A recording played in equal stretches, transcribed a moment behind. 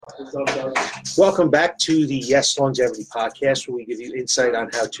Welcome back to the Yes Longevity Podcast, where we give you insight on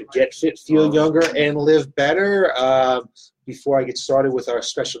how to get fit, feel younger, and live better. Before I get started with our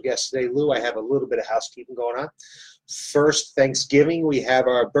special guest today, Lou, I have a little bit of housekeeping going on. First, Thanksgiving, we have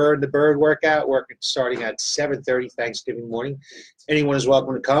our Bird the Bird workout starting at 7:30 Thanksgiving morning. Anyone is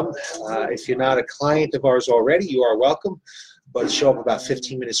welcome to come. If you're not a client of ours already, you are welcome. But show up about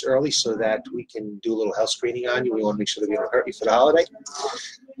 15 minutes early so that we can do a little health screening on you. We want to make sure that we don't hurt you for the holiday. I'm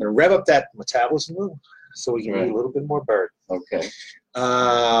going to rev up that metabolism, Lou, so we can eat a little bit more bird. Okay.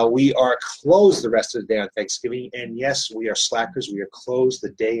 We are closed the rest of the day on Thanksgiving. And yes, we are slackers. We are closed the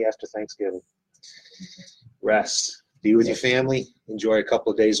day after Thanksgiving. Rest. Be with your family. Enjoy a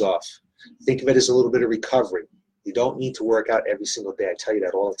couple of days off. Think of it as a little bit of recovery. You don't need to work out every single day. I tell you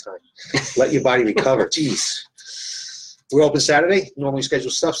that all the time. Let your body recover. Jeez. We're open Saturday. Normally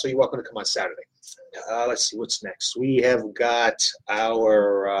scheduled stuff, so you're welcome to come on Saturday. Let's see what's next. We have got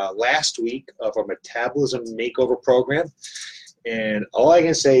our last week of our metabolism makeover program. And all I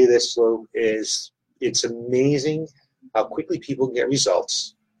can say this, Lou, is it's amazing how quickly people can get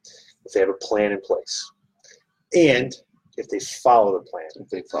results if they have a plan in place. And if they follow the plan.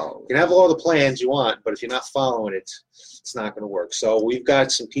 You can have all the plans you want, but if you're not following it, it's not going to work. So we've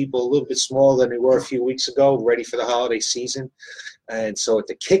got some people a little bit smaller than they were a few weeks ago, ready for the holiday season. And so at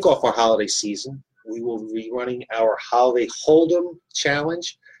the kickoff our holiday season, we will be running our Holiday Hold'em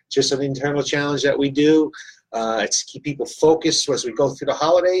Challenge, just an internal challenge that we do. It's to keep people focused as we go through the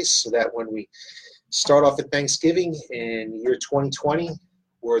holidays so that when we start off at Thanksgiving in year 2020,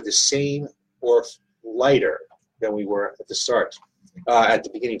 we're the same or lighter than we were at the start, at the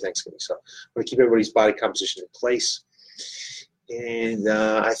beginning of Thanksgiving. So we're going to keep everybody's body composition in place. And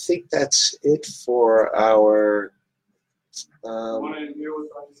I think that's it for our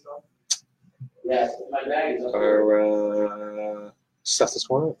stuff this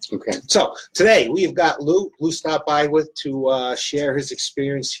morning. Okay. So today we've got Lou. Lou stopped by to share his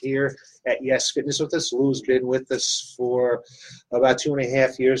experience here at Yes Fitness with us. Lou's been with us for about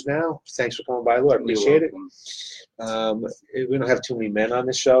 2.5 years now. Thanks for coming by, Lou. I appreciate it. We don't have too many men on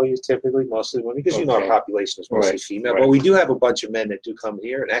the show. You typically mostly women because you know our population is mostly female. But we do have a bunch of men that do come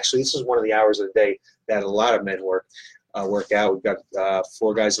here. And actually, this is one of the hours of the day that a lot of men work out. We've got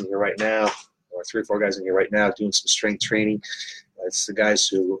 4 guys in here right now, or 3 or 4 guys in here right now doing some strength training. It's the guys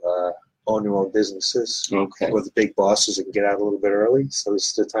who own their own businesses. Okay. With the big bosses that can get out a little bit early. So this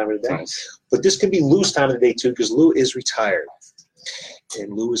is the time of the day. Nice. But this can be Lou's time of the day, too, because Lou is retired.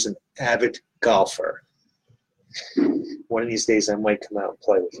 And Lou is an avid golfer. One of these days, I might come out and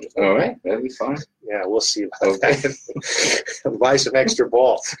play with you. All right. That'd be fun. Yeah, we'll see about that. Buy some extra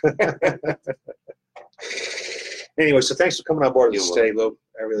balls. Anyway, so thanks for coming on board with us today, Lou.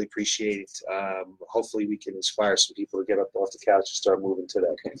 I really appreciate it. Hopefully we can inspire some people to get up off the couch and start moving today.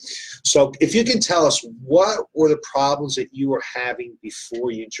 Okay. So if you can tell us, what were the problems that you were having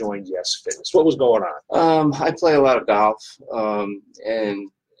before you joined Yes Fitness? What was going on? I play a lot of golf, and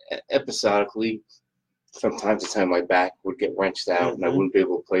episodically, from time to time, my back would get wrenched out, and I wouldn't be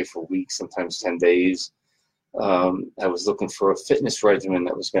able to play for weeks, sometimes 10 days. I was looking for a fitness regimen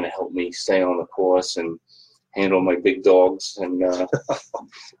that was going to help me stay on the course and handle my big dogs. And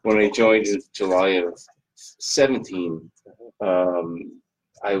when I joined in July of 17,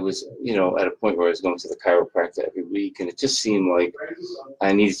 I was, at a point where I was going to the chiropractor every week, and it just seemed like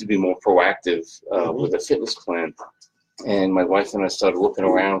I needed to be more proactive with a fitness plan. And my wife and I started looking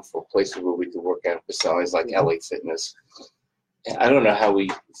around for places where we could work out besides like LA Fitness. And I don't know how we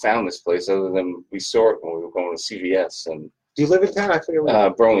found this place other than we saw it when we were going to CVS. And do you live in town? I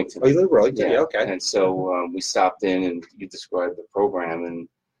forget. Burlington. Oh, you live in Burlington? Yeah, okay. And so we stopped in, and you described the program, and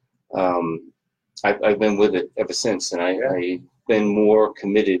I've been with it ever since. And I've been more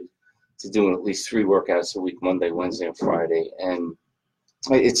committed to doing at least 3 workouts a week, Monday, Wednesday, and Friday. And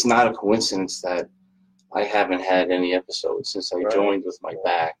it's not a coincidence that I haven't had any episodes since I joined with my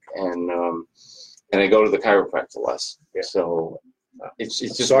back, and I go to the chiropractor less. Yeah. So it's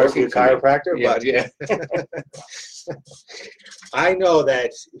just sorry for your chiropractor, but yeah. I know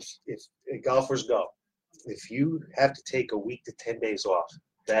that if golfers go, if you have to take a week to 10 days off,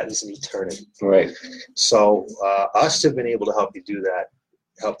 that is an eternity. Right. So us to have been able to help you do that,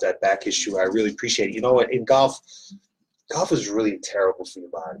 help that back issue, I really appreciate it. You know what? In golf is really terrible for your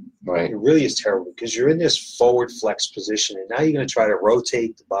body. Right. It really is terrible because you're in this forward flex position, and now you're going to try to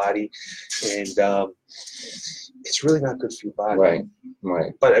rotate the body, and it's really not good for your body.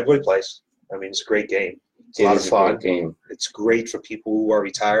 Right. But everybody plays. I mean, it's a great game. It's a lot of fun. Game. It's great for people who are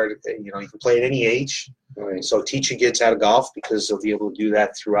retired. You can play at any age. Right. So teach your kids how to golf because they'll be able to do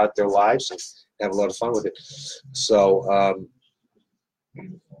that throughout their lives and have a lot of fun with it. So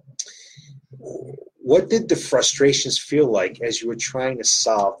what did the frustrations feel like as you were trying to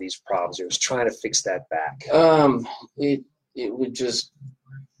solve these problems? It was trying to fix that back. It would just,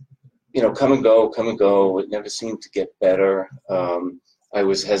 come and go. It never seemed to get better. I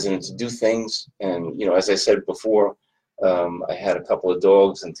was hesitant to do things, and as I said before, I had a couple of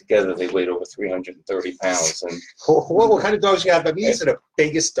dogs, and together they weighed over 330 pounds. And what kind of dogs you have? I mean, these are the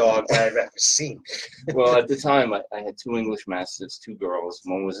biggest dogs I've ever seen. Well, at the time, I had 2 English Mastiffs, 2 girls.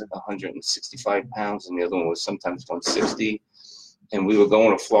 One was 165 pounds, and the other one was sometimes 160. And we were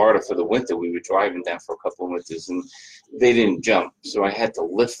going to Florida for the winter. We were driving down for a couple of winters, and they didn't jump, so I had to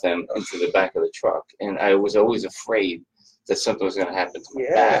lift them into the back of the truck. And I was always afraid that something was going to happen to my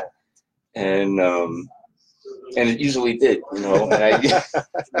back. And it usually did, and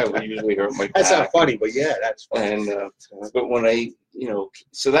I would usually hurt my back. That's not funny, but yeah, that's funny. And but when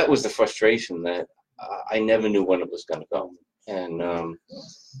so that was the frustration, that I never knew when it was going to go. And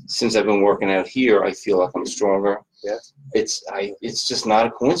since I've been working out here, I feel like I'm stronger. Yeah. It's just not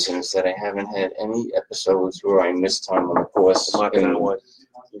a coincidence that I haven't had any episodes where I missed time on the course in all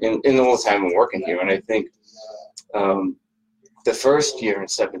the time I'm working here. And I think the first year in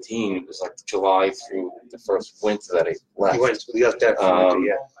 17, it was like July through the first winter that I left.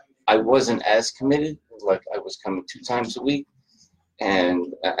 I wasn't as committed. Like, I was coming 2 times a week,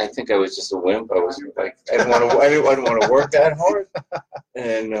 and I think I was just a wimp. I was like, I didn't want to work that hard.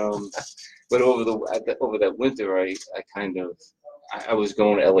 And but over that winter, I was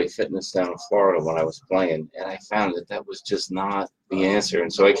going to LA Fitness down in Florida when I was playing, and I found that was just not the answer.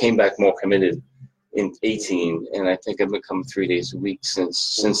 And so I came back more committed in 18, and I think I've been coming 3 days a week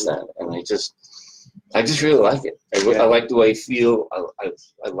since then. And I just really like it. I like the way I feel.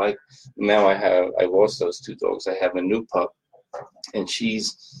 I like, now I lost those 2 dogs. I have a new pup, and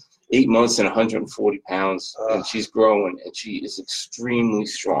she's 8 months and 140 pounds, and she's growing, and she is extremely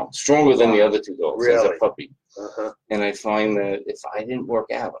strong, stronger than the other 2 dogs as a puppy. And I find that if I didn't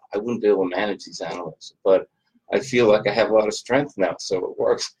work out, I wouldn't be able to manage these animals. But I feel like I have a lot of strength now, so it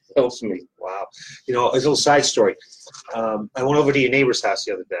works. It helps me. Wow. A little side story. I went over to your neighbor's house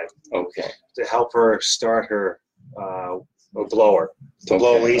the other day. Okay. To help her start her blower to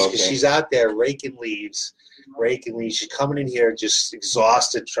blow leaves, because she's out there raking leaves. She's coming in here just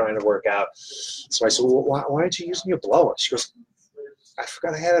exhausted trying to work out. So I said, well, why aren't you using your blower? She goes, I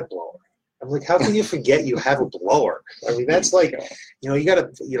forgot I had a blower. I'm like, how can you forget you have a blower? I mean, that's like, you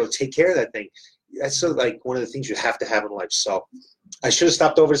got to, take care of that thing. That's sort of like one of the things you have to have in life. So I should have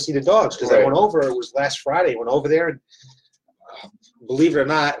stopped over to see the dogs, because I went over. It was last Friday. I went over there, and believe it or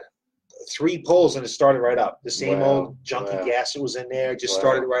not, 3 pulls and it started right up. The same old junky gas that was in there just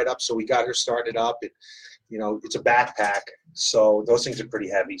started right up. So we got her started up. And, it's a backpack, so those things are pretty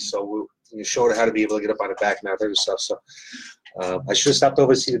heavy. So we showed her how to be able to get up on the back and all that other stuff. So I should have stopped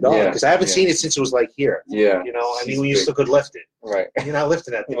over to see the dog, because I haven't seen it since it was like here. Yeah. When you still could lift it. Right. You're not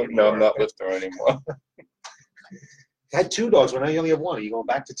lifting that thing anymore. No, I'm not lifting her anymore. I had 2 dogs, but now you only have 1. Are you going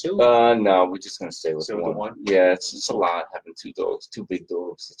back to 2? No, we're just going to stay with one. Yeah, it's a lot having 2 dogs, 2 big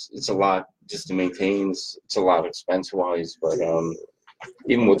dogs. It's a lot just to maintain. It's a lot expense-wise, but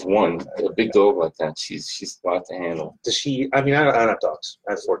even with 1, a big dog like that, she's a lot to handle. Does she? I mean, I don't have dogs.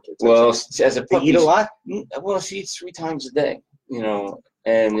 I have 4 kids. Well, as a puppy, they eat a lot. Well, she eats 3 times a day.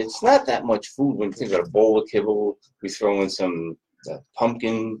 And it's not that much food when you think about a bowl of kibble. We throw in some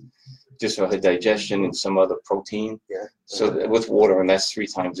pumpkin, just for her digestion, and some other protein. Yeah. So with water, and that's 3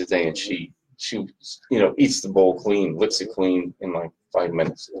 times a day, and she eats the bowl clean, licks it clean in like 5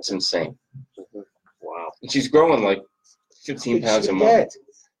 minutes. It's insane. Wow. And she's growing like 15 pounds a month.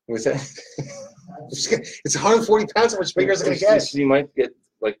 What's that? It's 140 pounds. How much bigger is it going to get? She might get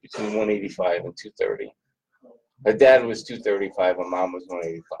like between 185 and 230. Her dad was 235, and Mom was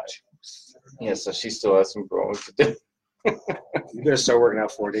 185. Yeah, so she still has some growing to do. You better start working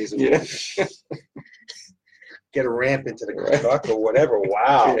out 4 days a week. Yeah. Get a ramp into the truck or whatever.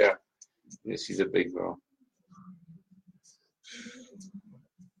 Wow. Yeah, she's a big girl.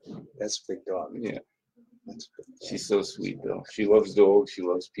 That's a big dog. Yeah. She's so sweet, though. She loves dogs. She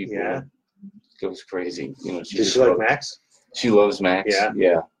loves people. Yeah. Goes crazy. Does she like Max? She loves Max.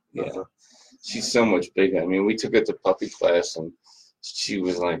 Yeah. She's so much bigger. I mean, we took her to puppy class, and she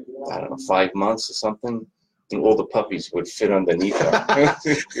was like, I don't know, 5 months or something, and all the puppies would fit underneath her.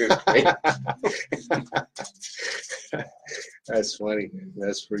 That's funny.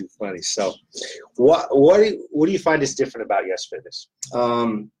 That's pretty funny. So, what do you find is different about Yes Fitness?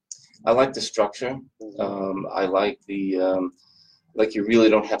 I like the structure. I like the like, you really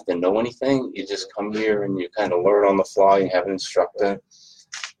don't have to know anything. You just come here and you kind of learn on the fly. You have an instructor.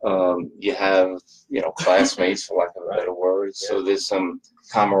 You have classmates, for lack of a better word. So there's some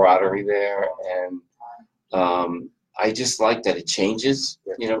camaraderie there, and I just like that it changes,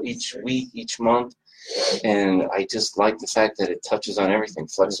 each week, each month. And I just like the fact that it touches on everything: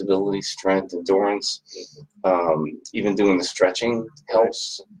 flexibility, strength, endurance. Even doing the stretching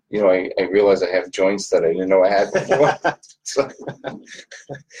helps. I realize I have joints that I didn't know I had before. So.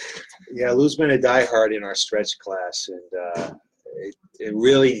 Yeah, Lou's been a diehard in our stretch class, and you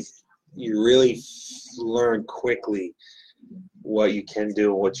really learn quickly what you can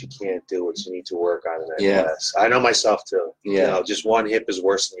do and what you can't do, what you need to work on in that class. I know myself too. Yeah. Just one hip is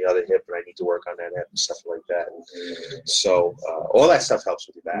worse than the other hip, and I need to work on that hip and stuff like that. So all that stuff helps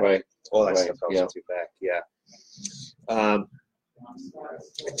with your back. Right. All that stuff helps with your back. Yeah.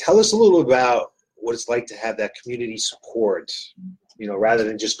 Tell us a little about what it's like to have that community support. Rather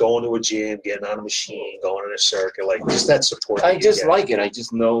than just going to a gym, getting on a machine, going on a circuit, like just that support. I just like it. I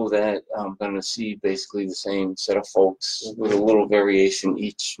just know that I'm going to see basically the same set of folks with a little variation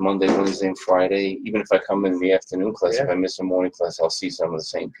each Monday, Wednesday, and Friday. Even if I come in the afternoon class, if I miss a morning class, I'll see some of the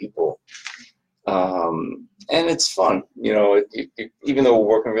same people. And it's fun. Even though we're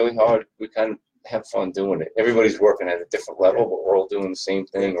working really hard, we kind of have fun doing it. Everybody's working at a different level, but we're all doing the same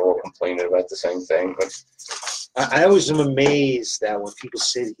thing. We're all complaining about the same thing. But I always am amazed that when people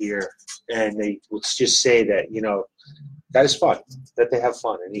sit here and they would just say that, that is fun, that they have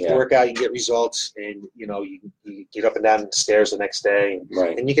fun. And you can work out, you get results, and, you get up and down the stairs the next day,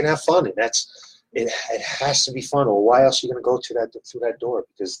 and you can have fun. And it has to be fun. Or why else are you going to go through that door?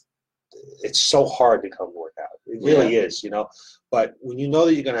 Because it's so hard to come work out. It really is, But when you know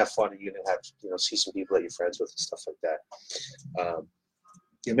that you're going to have fun and you're going to have, see some people that you're friends with and stuff like that,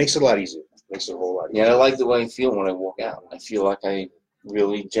 it makes it a lot easier. Makes it a whole lot easier. Yeah, I like the way I feel when I walk out. I feel like I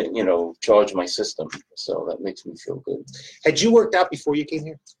really, charge my system. So that makes me feel good. Had you worked out before you came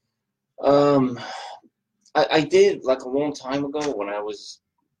here? I did, like a long time ago when I was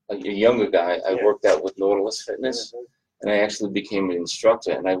a younger guy. I worked out with Nautilus Fitness, and I actually became an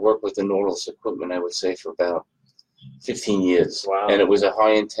instructor. And I worked with the Nautilus equipment, I would say, for about 15 years. Wow. And it was a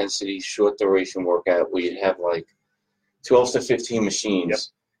high-intensity, short-duration workout where you'd have like 12 to 15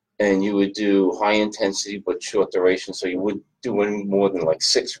 machines. And you would do high intensity but short duration, so you wouldn't do any more than like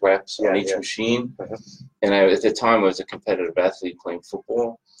 6 reps on each machine. And at the time, I was a competitive athlete playing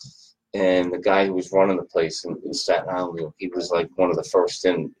football, and the guy who was running the place in Staten Island, he was like one of the first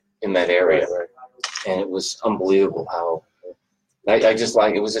in that area, and it was unbelievable how I just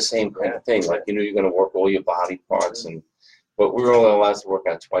like it was the same kind of thing. Like you're going to work all your body parts, but we were only allowed to work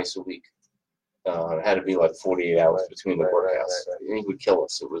out twice a week. It had to be like 48 hours between the workouts. And he would kill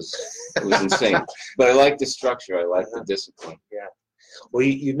us. It was insane. But I like the structure. I like the discipline. Yeah. Well,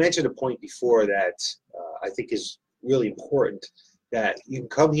 you mentioned a point before that I think is really important, that you can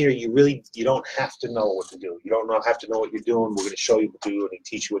come here, you don't have to know what to do. You don't have to know what you're doing. We're going to show you what to do and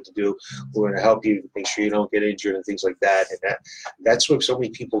teach you what to do. We're going to help you make sure you don't get injured and things like that. And that's where so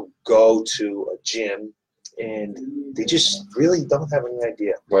many people go to a gym, and they just really don't have any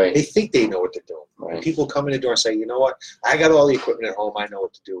idea. Right. They think they know what they're doing. Right. People come in the door and say, you know what, I got all the equipment at home, I know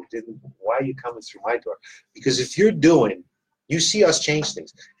what to do. Why are you coming through my door? Because if you see us change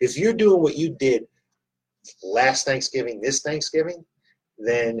things. If you're doing what you did last Thanksgiving, this Thanksgiving,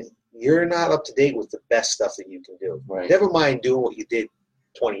 then you're not up to date with the best stuff that you can do. Right. Never mind doing what you did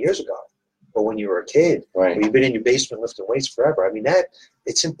 20 years ago. But when you were a kid, or you've been in your basement lifting weights forever, I mean,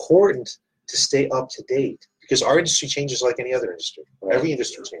 it's important to stay up to date, because our industry changes like any other industry. Every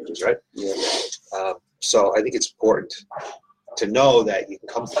industry changes, right? Yeah. So I think it's important to know that you can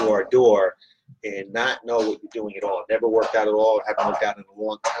come through our door and not know what you're doing at all, never worked out at all, haven't worked out in a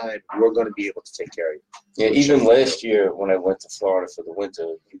long time. We're going to be able to take care of you. Yeah, even last year when I went to Florida for the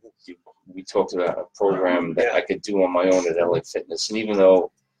winter, we talked about a program that I could do on my own at LA Fitness. And even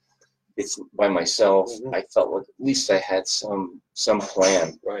though it's by myself, I felt like at least I had some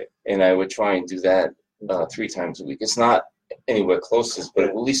plan. Right. And I would try and do that 3 times a week. It's not anywhere close to this, but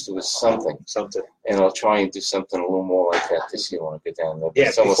at least it was something. And I'll try and do something a little more like that this year when I get down there.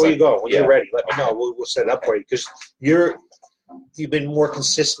 Yeah, before you go, when you're ready, let me know. We'll set it up for you, because you've been more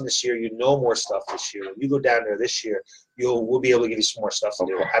consistent this year. You know more stuff this year. When you go down there this year, we'll be able to give you some more stuff to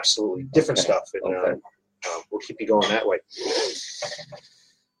do. Absolutely. Different stuff. And we'll keep you going that way.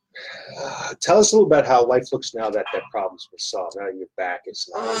 Tell us a little about how life looks now that problem's been solved. Now you're back. It's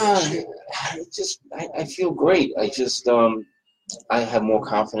not an issue. I feel great. I have more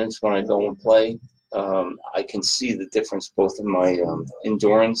confidence when I go and play. I can see the difference both in my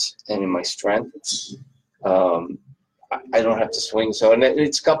endurance and in my strength. I don't have to swing, and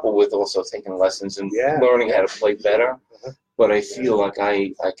it's coupled with also taking lessons and learning how to play better. But I feel like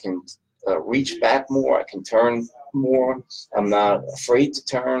I can reach back more. I can turn more. I'm not afraid to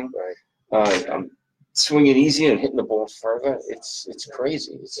turn. Right. I'm swinging easy and hitting the ball further. It's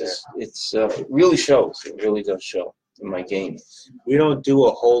crazy. It's just it really shows. It really does show in my game. We don't do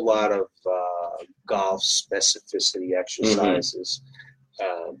a whole lot of golf specificity exercises.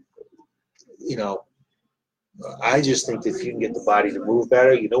 You know, I just think that if you can get the body to move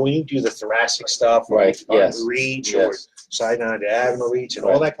better, you know, when you do the thoracic stuff, Right, yes, reach yes. or side on diagonal reach and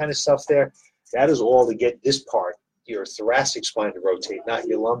all that kind of stuff there, that is all to get this part, your thoracic spine to rotate, not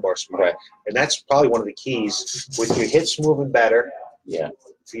your lumbar spine. Right. And that's probably one of the keys with your hips moving better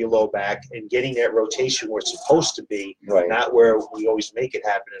for your low back and getting that rotation where it's supposed to be, Right. not where we always make it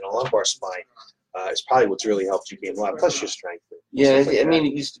happen in a lumbar spine. It's probably what's really helped your game a lot, plus your strength. Yeah, I mean,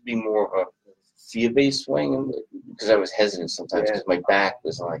 it used to be more of a fear-based swing because I was hesitant sometimes because my back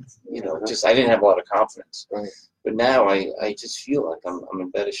was like, you know, just I didn't have a lot of confidence. Right. But now I just feel like I'm in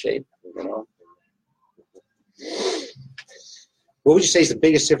better shape, you know. What would you say is the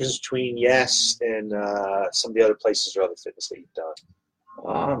biggest difference between Yes and some of the other places or other fitness that you've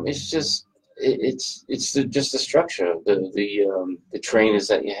done? It's just it's just the structure. The trainers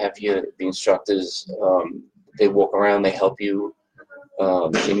that you have here, the instructors, they walk around, they help you.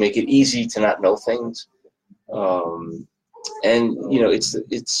 They make it easy to not know things, and you know it's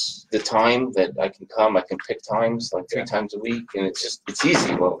the time that I can come. I can pick times like 3 times a week, and it's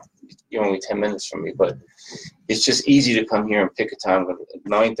easy. Well, you're only 10 minutes from me, but it's just easy to come here and pick a time at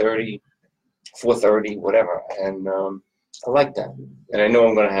 9:30, 4:30, whatever, and I like that. And I know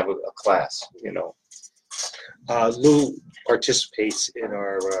I'm going to have a class, you know. Lou participates in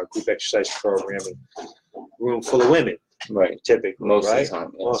our group exercise programming room full of women. Right. Typically, Most right? of the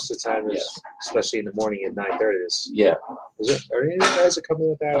time. Yes. Most of the time, especially in the morning at 9:30. Yeah. Is it? Are any of you guys that come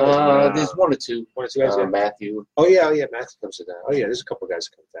with that? There's one or two. One or two guys. Matthew. Oh yeah, Matthew comes to that. Oh yeah, there's a couple of guys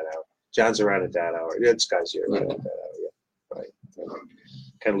that come to that hour. John's around at that hour. Yeah, this guy's here around at that hour. Yeah, right.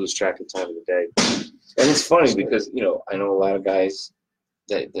 Kind of lose track of time of the day. And it's funny because you know I know a lot of guys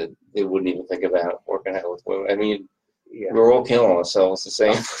that they wouldn't even think about working out with women. I mean, we're all killing ourselves the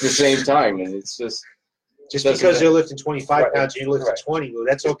same time, and it's just because they're lifting 25 pounds and you lift 20, well,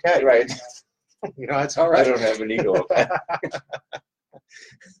 that's okay. Right. You know, that's all right. I don't have an ego of that.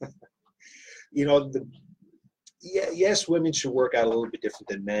 You know, yes, women should work out a little bit different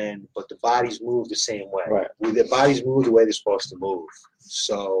than men, but the bodies move the same way. Right. The bodies move the way they're supposed to move.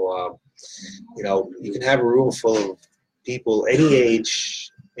 So, you know, you can have a room full of people, any age,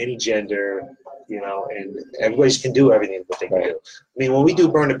 any gender, you know, and everybody can do everything that they can do. I mean, when we do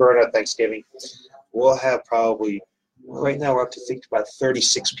Burn to Burn on Thanksgiving, we'll have probably, right now we're up to think about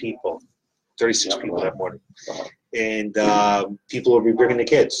 36 people that morning. And people will be bringing the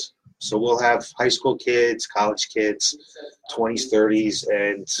kids. So we'll have high school kids, college kids, 20s, 30s,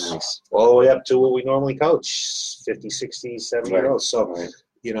 and all the way up to what we normally coach, 50, 60, 70-year-olds. So,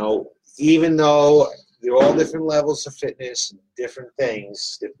 you know, even though they're all different levels of fitness, different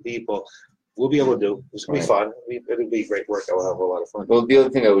things, different people, we'll be able to do. It's going to be fun. It'll be a great workout. We'll have a lot of fun. Well, the other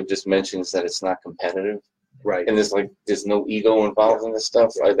thing I would just mention is that it's not competitive. Right. And there's no ego involved in this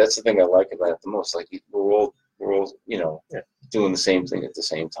stuff. That's the thing I like about it the most. Like we're all you know, doing the same thing at the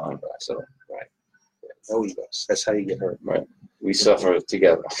same time. So no egos. That's how you get hurt. Right. We suffer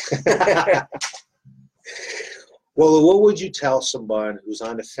together. Well, what would you tell someone who's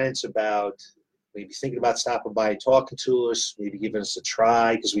on the fence about maybe thinking about stopping by and talking to us, maybe giving us a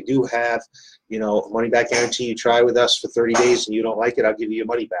try? Because we do have, you know, a money-back guarantee. You try with us for 30 days and you don't like it, I'll give you your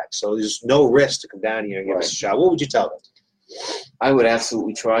money back. So there's no risk to come down here and give us a shot. What would you tell them? I would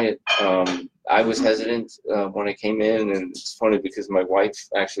absolutely try it. I was hesitant when I came in, and it's funny because my wife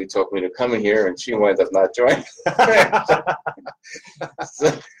actually told me to come in here, and she wound up not joining.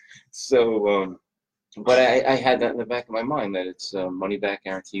 But I had that in the back of my mind that it's a money-back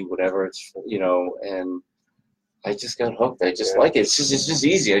guarantee, whatever. It's, you know, and I just got hooked. I just like it. It's just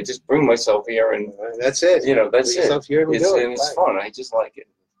easy. I just bring myself here, and that's it. You know, that's it. It's fun. I just like it.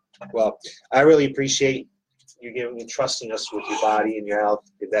 Well, I really appreciate you trusting us with your body and your health.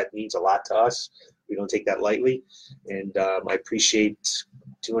 That means a lot to us. We don't take that lightly, and I appreciate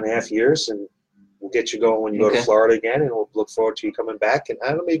 2.5 years, and we'll get you going when you go to Florida again, and we'll look forward to you coming back. And I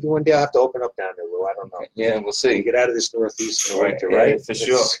don't know, maybe one day I'll have to open up down there, Lou. I don't know. Yeah, we'll see. You get out of this Northeast in the winter, yeah, right? For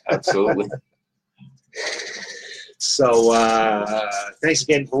sure. Absolutely. So thanks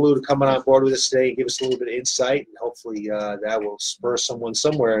again for Lou to coming on board with us today and give us a little bit of insight, and hopefully that will spur someone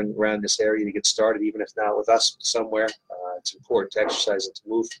somewhere around this area to get started, even if not with us somewhere. It's important to exercise and to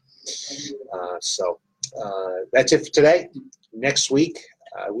move. So that's it for today. Next week,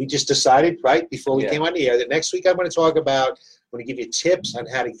 we just decided, right, before we came on the air, that next week I'm going to talk about, I'm going to give you tips on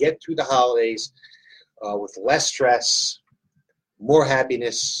how to get through the holidays with less stress, more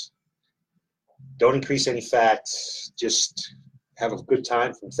happiness. Don't increase any fat. Just have a good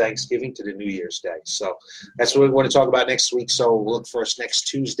time from Thanksgiving to the New Year's Day. So that's what we want to talk about next week. So look for us next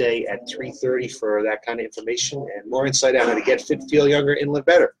Tuesday at 3:30 for that kind of information and more insight on how to get fit, feel younger, and live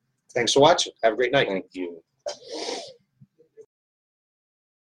better. Thanks for watching. Have a great night. Thank you.